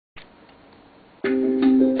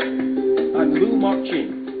I'm Lu Mark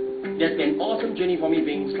Chin. It has been an awesome journey for me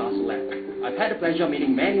being StarCeleb. I've had the pleasure of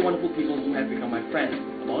meeting many wonderful people who have become my friends,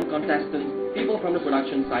 among contestants, people from the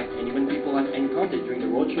production side, and even people I've encountered during the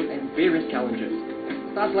roadshows and various challenges.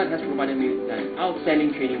 StarCeleb has provided me with an outstanding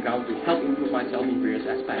training ground to help improve myself in various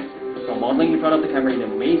aspects, from modeling in front of the camera in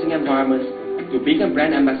amazing environments, to being a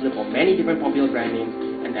brand ambassador for many different popular brand names,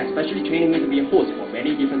 and especially training me to be a host for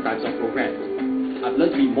many different types of programs. I've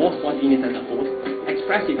learned to be more spontaneous as a host,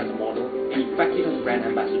 expressive as a model, and effective as a brand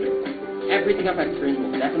ambassador. Everything I've experienced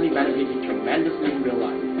will definitely benefit me tremendously in real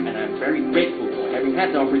life, and I'm very grateful for having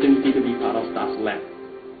had the opportunity to be part of StarCeleb.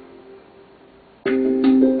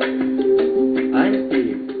 I'm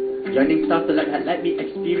Steve. Joining StarCeleb had let me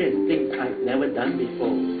experience things I've never done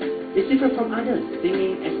before. It's different from others,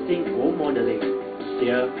 singing, acting, or modeling.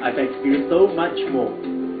 Here, I've experienced so much more.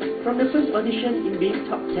 From the first audition in being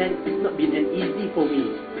top 10, it's not been an easy for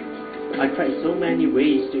me. I tried so many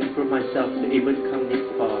ways to improve myself to able to come this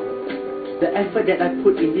far. The effort that I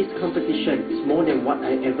put in this competition is more than what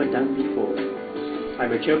I ever done before.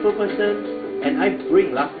 I'm a cheerful person, and I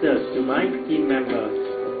bring laughter to my team members.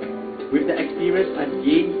 With the experience I've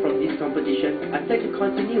gained from this competition, I plan to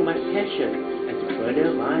continue my passion and to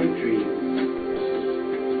further my dreams.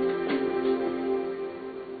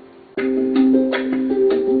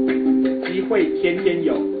 机会天天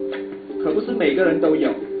有，可不是每个人都有。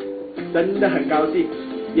真的很高兴，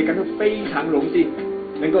也感到非常荣幸，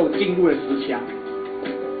能够进入了10强。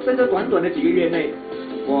在这短短的几个月内，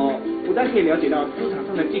我不但可以了解到市场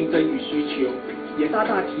上的竞争与需求，也大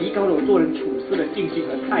大提高了我做人处事的信心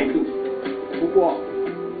和态度。不过，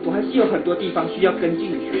我还是有很多地方需要跟进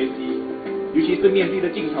与学习，尤其是面对的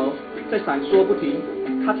镜头在闪烁不停、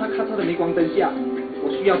咔嚓咔嚓的镁光灯下，我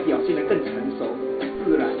需要表现得更成熟、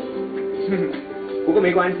自然。不过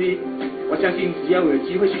没关系，我相信只要我有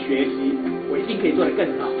机会去学习，我一定可以做得更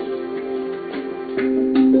好。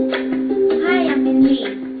Hi, I'm MiNLi.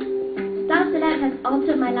 StarCeleb has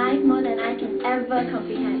altered my life more than I can ever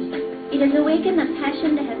comprehend. It has awakened a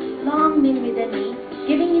passion that has long been within me,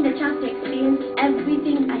 giving me the chance to experience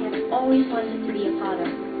everything I have always wanted to be a part of.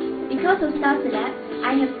 Because of StarCeleb,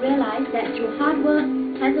 I have realized that through hard work,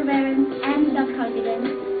 perseverance, and self-confidence,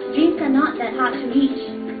 dreams are not that hard to reach.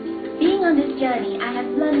 Being on this journey, I have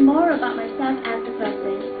learned more about myself as a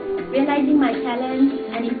person, realizing my talents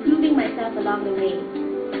and improving myself along the way.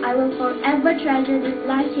 I will forever treasure this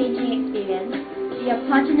life-changing experience, the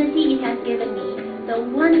opportunity it has given me, the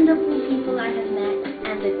wonderful people I have met,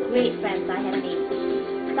 and the great friends I have made.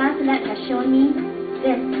 StarCeleb has shown me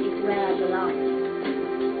this is where I belong.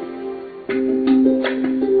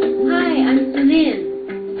 Hi, I'm Celine.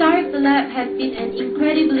 StarCeleb has been an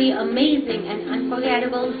incredibly amazing and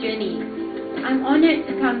unforgettable journey. I'm honored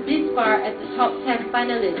to come this far as a top 10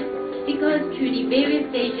 finalist because through the various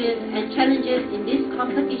stages and challenges in this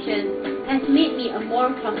competition has made me a more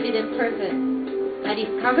confident person. I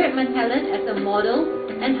discovered my talent as a model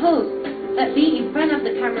and host, but being in front of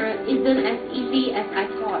the camera isn't as easy as I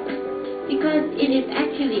thought because it is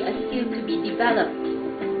actually a skill to be developed.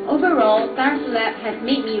 Overall, StarCeleb has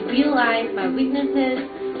made me realize my weaknesses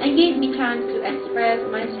and gave me chance to express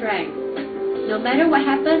my strengths. No matter what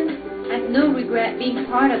happens, I have no regret being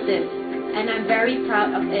part of this, and I'm very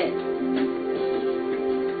proud of it.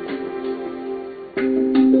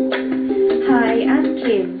 Hi, I'm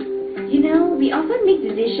Kim. You know, we often make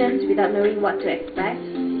decisions without knowing what to expect.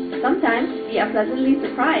 Sometimes we are pleasantly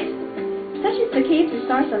surprised. Such is the case with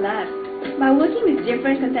StarCeleb. By working with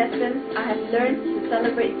different contestants, I have learned to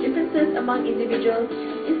celebrate differences among individuals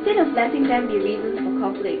instead of letting them be reasons for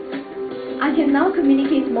conflict. I can now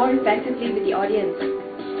communicate more effectively with the audience.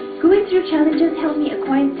 Going through challenges helped me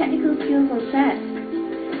acquire technical skills on set.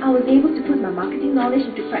 I was able to put my marketing knowledge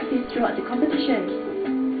into practice throughout the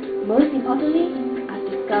competition. Most importantly, I've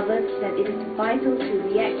discovered that it is vital to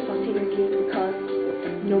react spontaneously because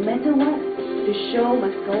no matter what, the show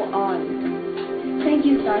must go on. Thank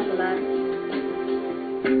you, StarCeleb.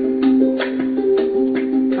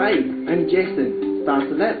 Hi, I'm Jason.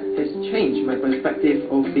 StarCeleb has changed my perspective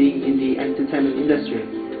of being in the entertainment industry.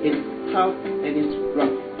 It's tough and it's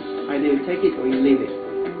rough. Either you take it or you leave it.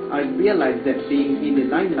 I've realized that being in the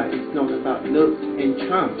limelight is not about looks and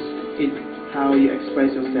charms. It's how you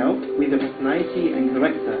express yourself with a personality and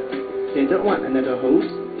character. They don't want another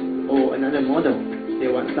host or another model. They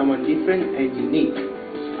want someone different and unique.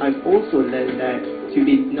 I've also learned that to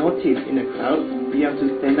be noticed in a crowd, you have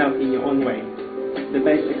to stand out in your own way. The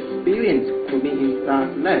best experience for me in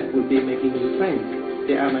StarCeleb would be making new friends.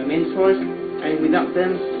 They are my mentors, and without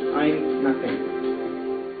them, I'm nothing.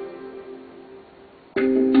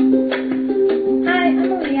 Hi, I'm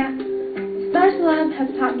Maria. StarCeleb StarCeleb has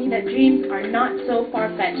taught me that dreams are not so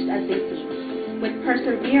far-fetched as they seem. With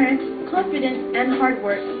perseverance, confidence, and hard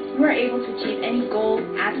work, you are able to achieve any goal,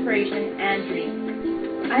 aspiration, and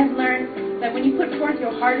dream. I have learned that when you put forth your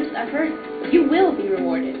hardest effort, you will be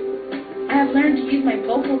rewarded. I have learned to use my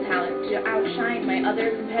vocal talent to outshine my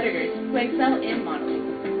other competitors who excel in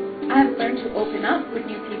modeling. I have learned to open up with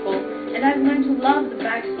new people, and I've learned to love the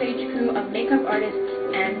backstage crew of makeup artists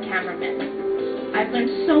and cameramen. I've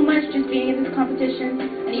learned so much just being in this competition,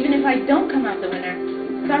 and even if I don't come out the winner,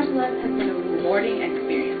 StarCeleb has been a rewarding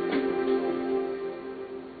experience.